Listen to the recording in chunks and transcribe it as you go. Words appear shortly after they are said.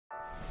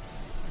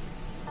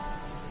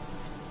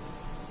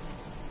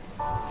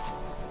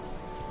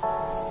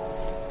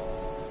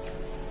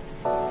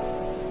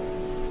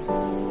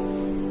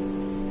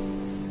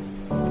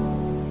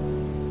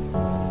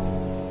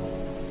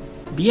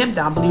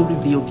BMW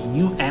revealed the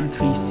new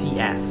M3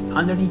 CS.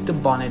 Underneath the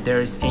bonnet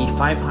there is a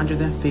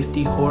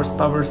 550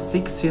 horsepower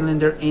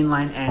 6-cylinder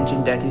inline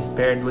engine that is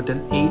paired with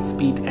an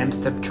 8-speed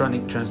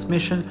M-Steptronic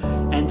transmission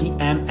and the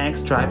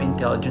iDrive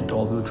intelligent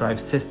all-wheel drive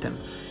system.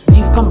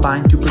 These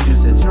combine to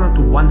produce a 0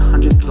 to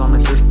 100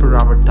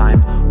 km/h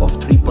time of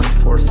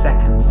 3.4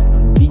 seconds.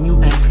 The new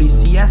M3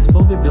 CS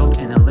will be built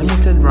in a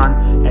limited run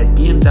at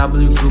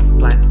BMW Group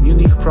plant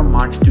Munich from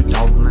March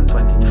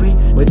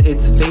 2023, with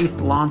its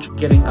phased launch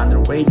getting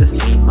underway the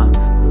same month.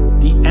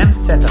 The M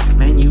setup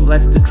menu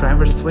lets the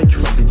driver switch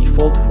from the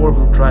default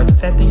 4-wheel drive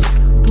setting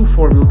to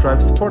 4-wheel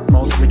drive sport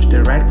mode, which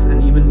directs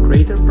an even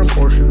greater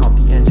proportion of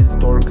the engine's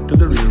torque to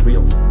the rear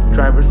wheels.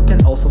 Drivers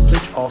can also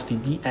switch off the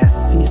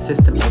DSC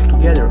system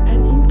altogether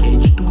and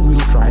engage 2-wheel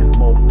drive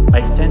mode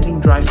by sending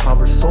drive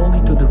power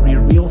solely to the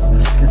rear wheels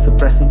and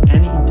suppressing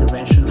any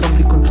intervention from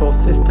the control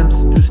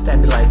systems to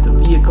stabilize the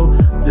vehicle.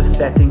 The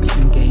settings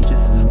engages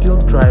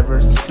skilled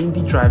drivers in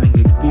the driving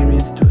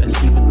experience to an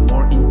even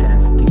more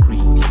intense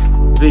degree.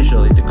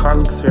 Visually, the car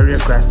looks very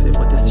aggressive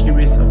with a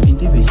series of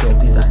individual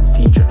design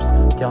features.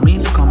 Tell me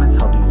in the comments,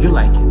 how do you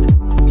like it?